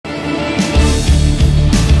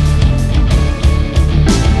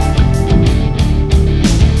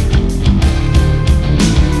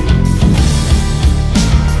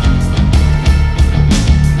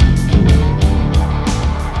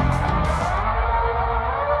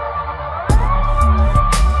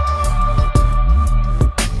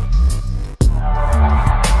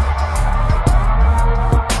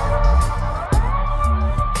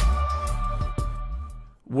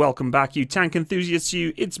Welcome back, you tank enthusiasts,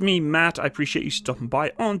 it's me, Matt. I appreciate you stopping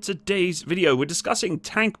by on today's video. We're discussing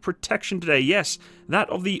tank protection today. Yes, that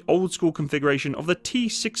of the old school configuration of the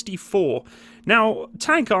T-64. Now,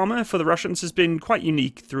 tank armor for the Russians has been quite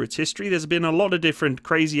unique through its history. There's been a lot of different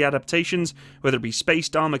crazy adaptations, whether it be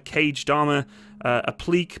spaced armor, caged armor,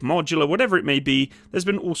 applique, modular, whatever it may be. There's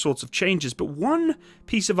been all sorts of changes, but one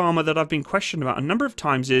piece of armor that I've been questioned about a number of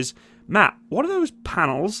times is, Matt, what are those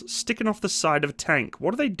panels sticking off the side of a tank?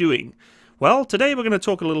 What are they doing? Well, today we're going to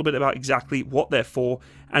talk a little bit about exactly what they're for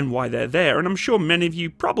and why they're there, and I'm sure many of you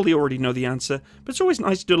probably already know the answer, but it's always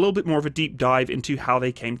nice to do a little bit more of a deep dive into how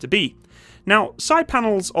they came to be. Now, side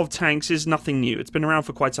panels of tanks is nothing new. It's been around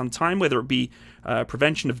for quite some time, whether it be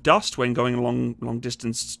prevention of dust when going along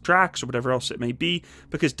long-distance tracks or whatever else it may be,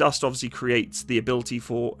 because dust obviously creates the ability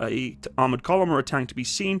for a armored column or a tank to be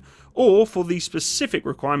seen, or for the specific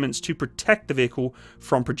requirements to protect the vehicle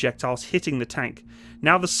from projectiles hitting the tank.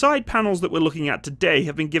 Now, the side panels that we're looking at today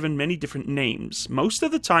have been given many different names. Most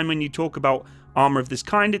of the time when you talk about armor of this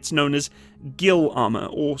kind, it's known as gill armor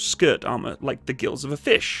or skirt armor, like the gills of a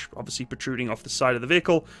fish, obviously protruding off the side of the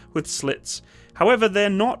vehicle with slits. However, they're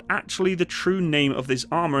not actually the true name of this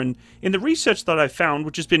armor, and in the research that I've found,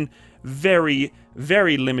 which has been very,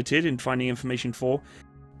 very limited in finding information for,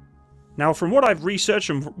 now from what I've researched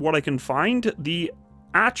and what I can find, the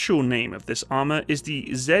actual name of this armor is the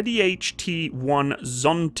ZEHT-1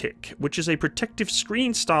 Zontic, which is a protective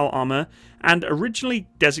screen style armor and originally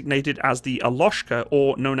designated as the Aloshka,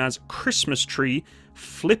 or known as Christmas tree,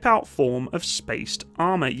 flip out form of spaced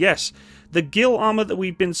armor. Yes, the gill armor that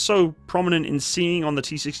we've been so prominent in seeing on the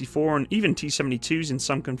T-64 and even T-72s in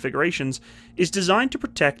some configurations is designed to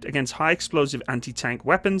protect against high explosive anti-tank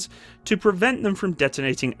weapons to prevent them from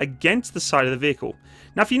detonating against the side of the vehicle.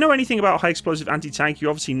 Now, if you know anything about high explosive anti-tank, you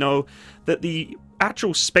obviously know that the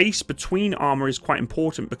actual space between armor is quite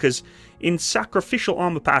important, because in sacrificial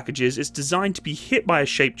armor packages it's designed to be hit by a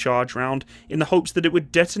shaped charge round in the hopes that it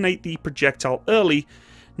would detonate the projectile early.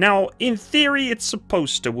 Now, in theory, it's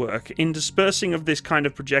supposed to work. In dispersing of this kind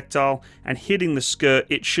of projectile and hitting the skirt,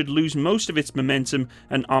 it should lose most of its momentum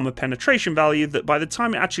and armor penetration value, that by the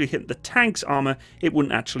time it actually hit the tank's armor, it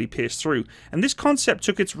wouldn't actually pierce through. And this concept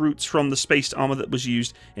took its roots from the spaced armor that was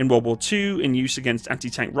used in World War II, in use against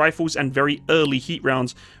anti-tank rifles and very early heat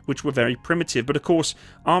rounds, which were very primitive. But of course,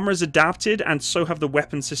 armor has adapted, and so have the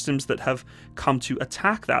weapon systems that have come to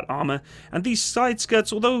attack that armor. And these side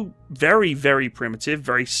skirts, although very, very primitive,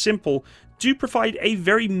 very simple, do provide a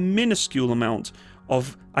very minuscule amount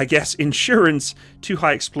of, I guess, insurance to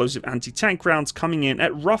high explosive anti-tank rounds coming in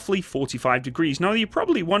at roughly 45 degrees. Now, you're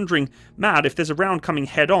probably wondering, Matt, if there's a round coming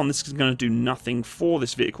head on, this is going to do nothing for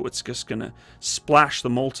this vehicle. It's just going to splash the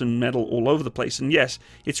molten metal all over the place. And yes,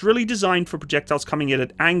 it's really designed for projectiles coming in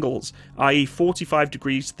at angles, i.e. 45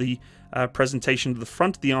 degrees, the presentation of the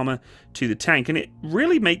front of the armor to the tank, and it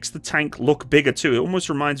really makes the tank look bigger too. It almost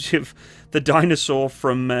reminds you of the dinosaur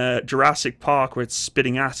from Jurassic Park, where it's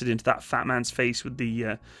spitting acid into that fat man's face with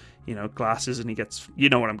the glasses, and he gets, you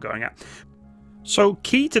know what I'm going at. So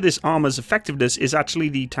key to this armor's effectiveness is actually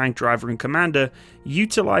the tank driver and commander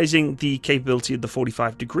utilizing the capability of the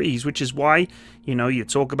 45 degrees, which is why, you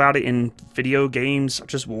talk about it in video games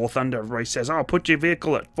such as War Thunder. Everybody says, oh, put your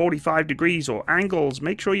vehicle at 45 degrees or angles,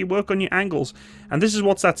 make sure you work on your angles. And this is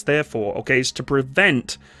what that's there for, okay, is to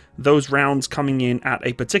prevent those rounds coming in at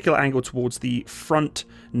a particular angle towards the front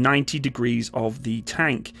 90 degrees of the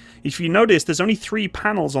tank. If you notice, there's only 3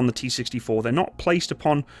 panels on the T-64. They're not placed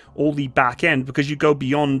upon all the back end, because you go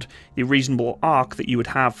beyond the reasonable arc that you would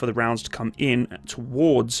have for the rounds to come in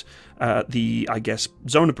towards the, I guess,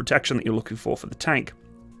 zone of protection that you're looking for the tank.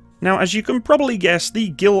 Now, as you can probably guess, the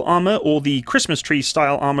gill armor, or the Christmas tree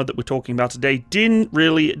style armor that we're talking about today, didn't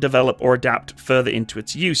really develop or adapt further into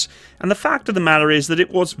its use. And the fact of the matter is that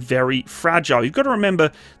it was very fragile. You've got to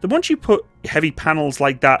remember that once you put heavy panels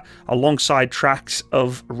like that alongside tracks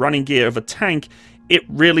of running gear of a tank, it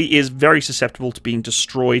really is very susceptible to being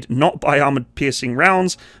destroyed, not by armor-piercing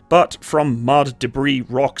rounds, but from mud, debris,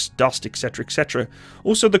 rocks, dust, etc, etc.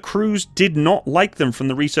 Also, the crews did not like them. From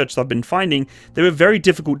the research that I've been finding, they were very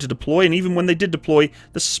difficult to deploy, and even when they did deploy,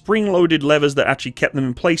 the spring-loaded levers that actually kept them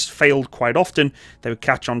in place failed quite often. They would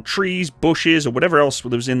catch on trees, bushes, or whatever else that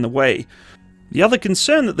was in the way. The other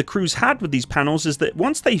concern that the crews had with these panels is that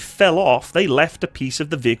once they fell off, they left a piece of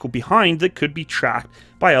the vehicle behind that could be tracked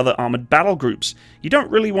by other armored battle groups. You don't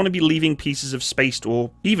really want to be leaving pieces of spaced or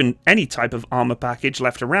even any type of armor package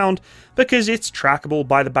left around, because it's trackable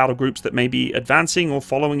by the battle groups that may be advancing or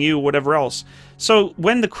following you or whatever else. So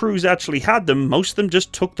when the crews actually had them, most of them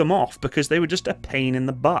just took them off because they were just a pain in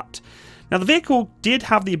the butt. Now the vehicle did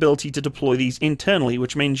have the ability to deploy these internally,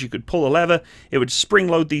 which means you could pull a lever, it would spring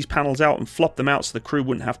load these panels out and flop them out so the crew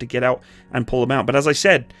wouldn't have to get out and pull them out. But as I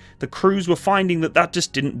said, the crews were finding that that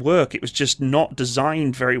just didn't work. It was just not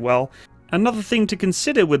designed very well. Another thing to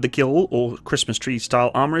consider with the Gill or Christmas tree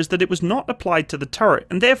style armor is that it was not applied to the turret,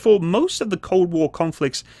 and therefore most of the Cold War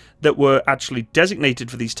conflicts that were actually designated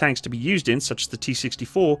for these tanks to be used in, such as the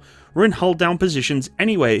T-64, were in hull down positions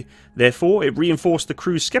anyway. Therefore, it reinforced the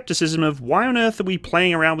crew's skepticism of why on earth are we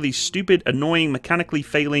playing around with these stupid, annoying, mechanically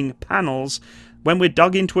failing panels when we're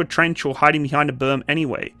dug into a trench or hiding behind a berm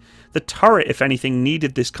anyway. The turret, if anything,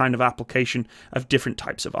 needed this kind of application of different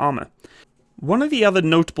types of armor. One of the other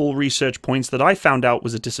notable research points that I found out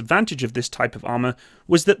was a disadvantage of this type of armor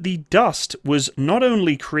was that the dust was not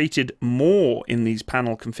only created more in these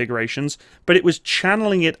panel configurations, but it was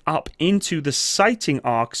channeling it up into the sighting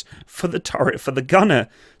arcs for the turret for the gunner.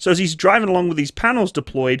 So as he's driving along with these panels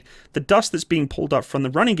deployed, the dust that's being pulled up from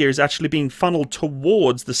the running gear is actually being funneled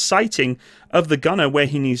towards the sighting of the gunner where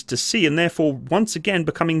he needs to see, and therefore once again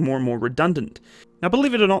becoming more and more redundant. Now,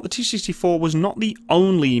 believe it or not, the T-64 was not the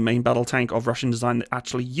only main battle tank of Russian design that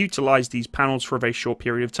actually utilized these panels for a very short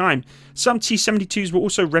period of time. Some T-72s were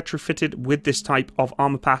also retrofitted with this type of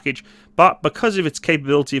armor package, but because of its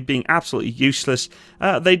capability of being absolutely useless,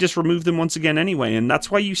 they just removed them once again anyway, and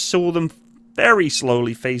that's why you saw them very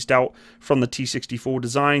slowly phased out from the T-64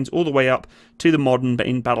 designs all the way up to the modern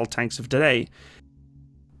main battle tanks of today.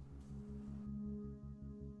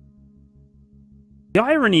 The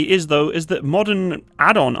irony is, though, is that modern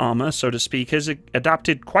add-on armor, so to speak, has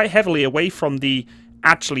adapted quite heavily away from the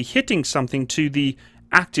actually hitting something to the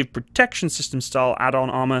active protection system style add-on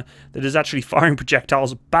armor that is actually firing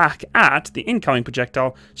projectiles back at the incoming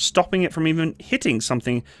projectile, stopping it from even hitting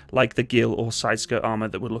something like the gill or side skirt armor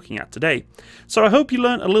that we're looking at today. So I hope you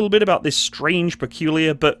learned a little bit about this strange,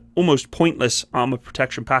 peculiar, but almost pointless armor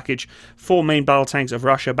protection package for main battle tanks of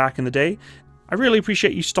Russia back in the day. I really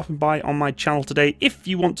appreciate you stopping by on my channel today. If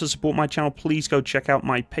you want to support my channel, please go check out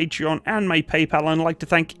my Patreon and my PayPal. And I'd like to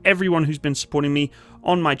thank everyone who's been supporting me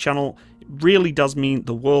on my channel. It really does mean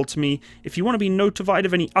the world to me. If you want to be notified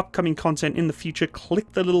of any upcoming content in the future,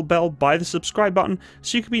 click the little bell by the subscribe button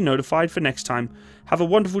so you can be notified for next time. Have a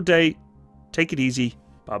wonderful day. Take it easy.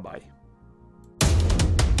 Bye-bye.